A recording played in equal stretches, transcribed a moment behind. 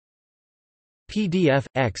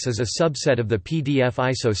PDF-X is a subset of the PDF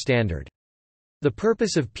ISO standard. The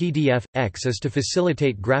purpose of PDF-X is to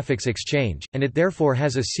facilitate graphics exchange, and it therefore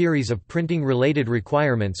has a series of printing-related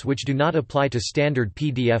requirements which do not apply to standard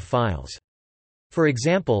PDF files. For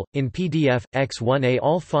example, in PDF-X1A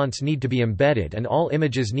all fonts need to be embedded and all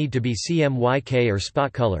images need to be CMYK or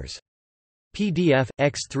spot colors.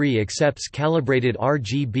 PDF-X3 accepts calibrated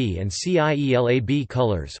RGB and CIELAB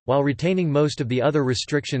colors, while retaining most of the other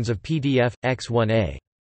restrictions of PDF-X1A.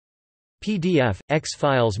 PDF-X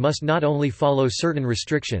files must not only follow certain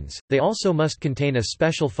restrictions, they also must contain a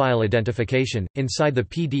special file identification, inside the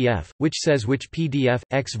PDF, which says which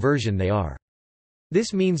PDF-X version they are.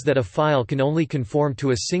 This means that a file can only conform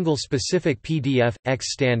to a single specific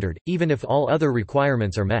PDF-X standard, even if all other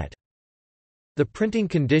requirements are met. The printing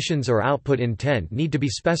conditions or output intent need to be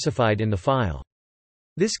specified in the file.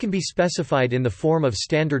 This can be specified in the form of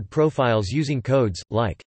standard profiles using codes,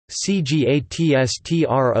 like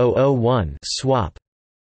CGATSTR001 swap.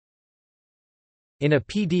 In a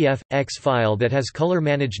PDF-X file that has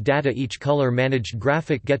color-managed data, each color-managed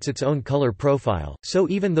graphic gets its own color profile, so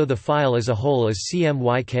even though the file as a whole is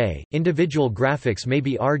CMYK, individual graphics may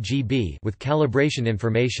be RGB with calibration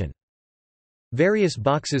information. Various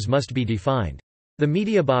boxes must be defined. The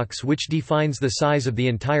media box, which defines the size of the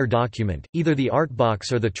entire document, either the art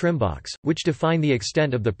box or the trim box, which define the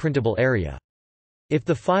extent of the printable area. If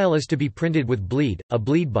the file is to be printed with bleed, a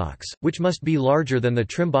bleed box, which must be larger than the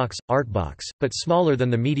trim box, art box, but smaller than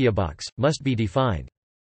the media box, must be defined.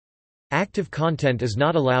 Active content is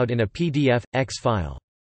not allowed in a PDF-X file.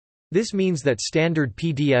 This means that standard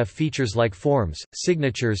PDF features like forms,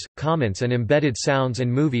 signatures, comments and embedded sounds and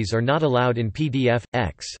movies are not allowed in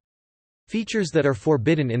PDF-X. Features that are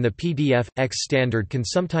forbidden in the PDF-X standard can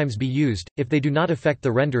sometimes be used, if they do not affect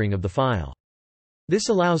the rendering of the file. This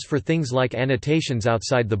allows for things like annotations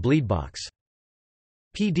outside the bleed box.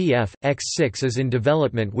 PDF-X6 is in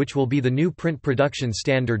development, which will be the new print production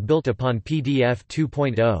standard built upon PDF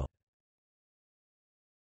 2.0.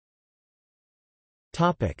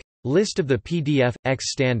 List of the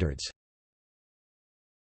PDF-X standards.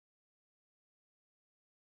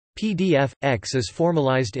 PDF-X is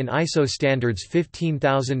formalized in ISO standards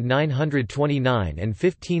 15929 and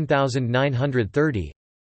 15930.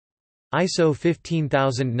 ISO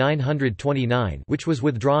 15929, which was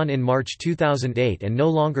withdrawn in March 2008 and no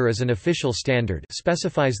longer is an official standard,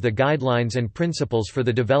 specifies the guidelines and principles for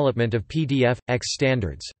the development of PDF-X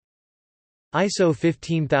standards. ISO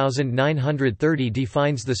 15930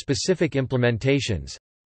 defines the specific implementations.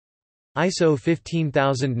 ISO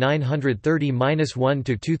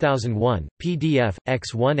 15930-1-2001,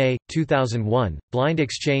 PDF-X1A, 2001, blind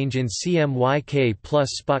exchange in CMYK plus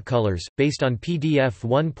spot colors, based on PDF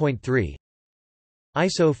 1.3.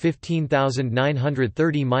 ISO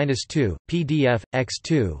 15930-2,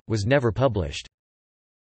 PDF-X2, was never published.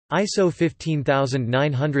 ISO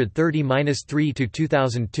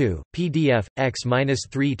 15930-3-2002,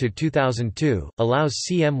 PDF-X-3-2002, allows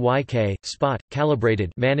CMYK, spot,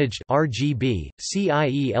 calibrated managed RGB,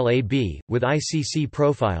 CIELAB, with ICC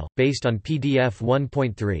profile, based on PDF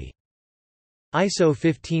 1.3. ISO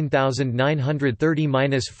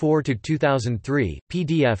 15930-4-2003,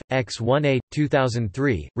 PDF-X1A,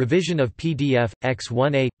 2003, revision of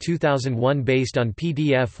PDF-X1A, 2001 based on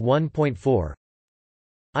PDF 1.4.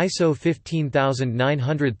 ISO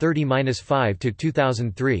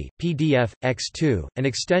 15930-5-2003, PDF-X2, an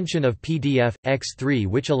extension of PDF-X3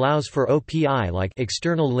 which allows for OPI like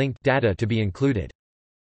external linked data to be included.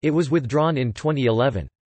 It was withdrawn in 2011.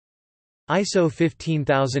 ISO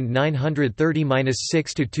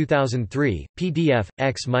 15930-6-2003,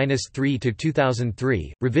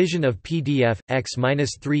 PDF-X-3-2003, revision of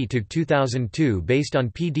PDF-X-3-2002 based on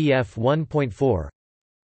PDF 1.4.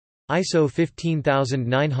 ISO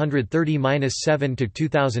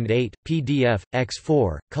 15930-7-2008,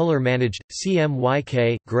 PDF-X4, color-managed,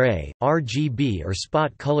 CMYK, gray, RGB or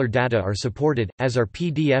spot color data are supported, as are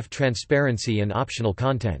PDF transparency and optional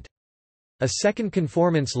content. A second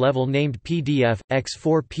conformance level named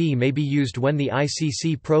PDF-X4P may be used when the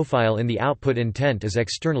ICC profile in the output intent is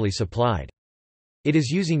externally supplied. It is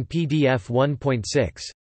using PDF 1.6.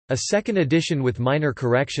 A second edition with minor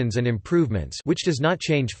corrections and improvements which does not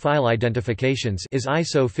change file identifications is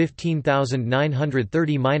ISO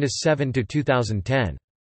 15930-7-2010.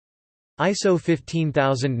 ISO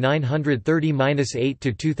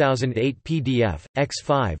 15930-8-2008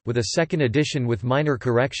 PDF-X5, with a second edition with minor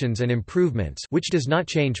corrections and improvements which does not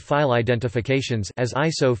change file identifications as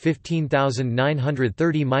ISO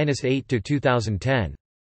 15930-8-2010.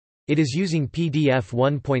 It is using PDF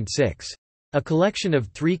 1.6. A collection of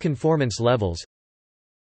three conformance levels: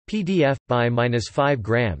 PDF by -5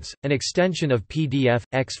 grams, an extension of PDF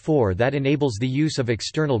X4 that enables the use of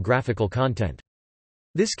external graphical content.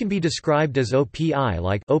 This can be described as OPI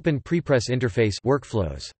like Open Prepress Interface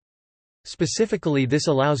workflows. Specifically, this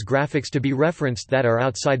allows graphics to be referenced that are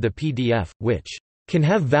outside the PDF, which can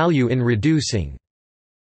have value in reducing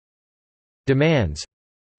demands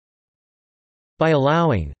by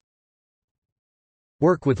allowing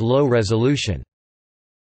work with low resolution.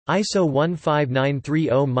 ISO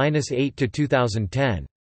 15930-8/2010.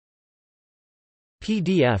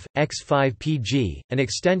 PDF X5PG, an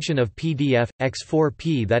extension of PDF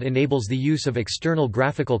X4P that enables the use of external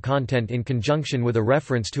graphical content in conjunction with a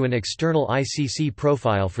reference to an external ICC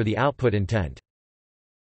profile for the output intent.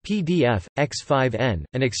 PDF X5N,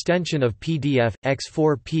 an extension of PDF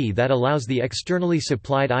X4P that allows the externally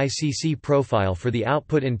supplied ICC profile for the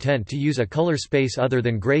output intent to use a color space other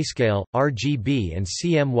than grayscale, RGB and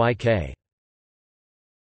CMYK.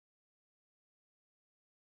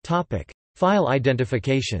 Topic: File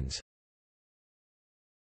identifications.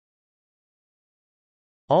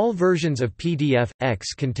 All versions of PDF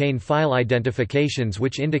X contain file identifications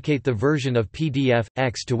which indicate the version of PDF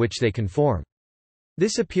X to which they conform.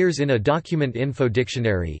 This appears in a document info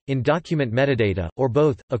dictionary, in document metadata, or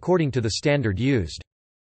both, according to the standard used.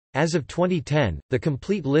 As of 2010, the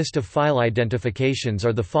complete list of file identifications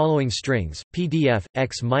are the following strings: PDF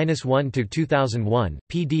X-1 to 2001,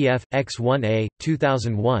 PDF X1A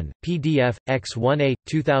 2001, PDF X1A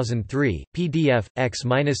 2003, PDF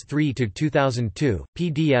X-3 to 2002,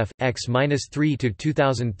 PDF X-3 to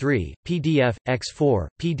 2003, PDF X4,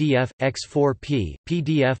 PDF X4P,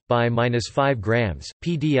 PDF by -5 grams,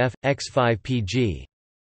 PDF X5PG.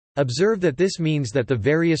 Observe that this means that the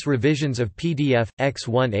various revisions of PDF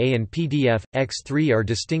X1A and PDF X3 are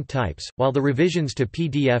distinct types, while the revisions to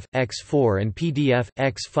PDF X4 and PDF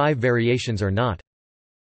X5 variations are not.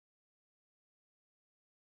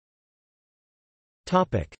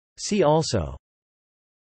 See also: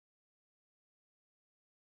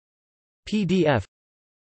 PDF,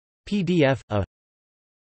 PDF A,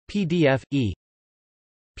 PDF E,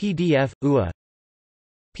 PDF UA,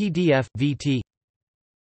 PDF VT.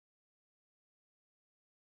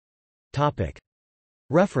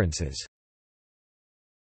 References.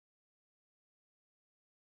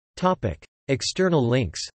 External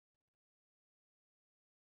links.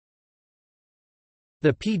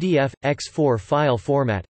 The PDF X4 file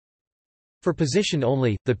format. For position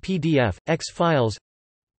only, the PDF X files.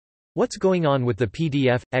 What's going on with the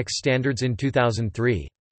PDF X standards in 2003?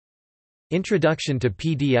 Introduction to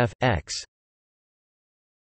PDF X.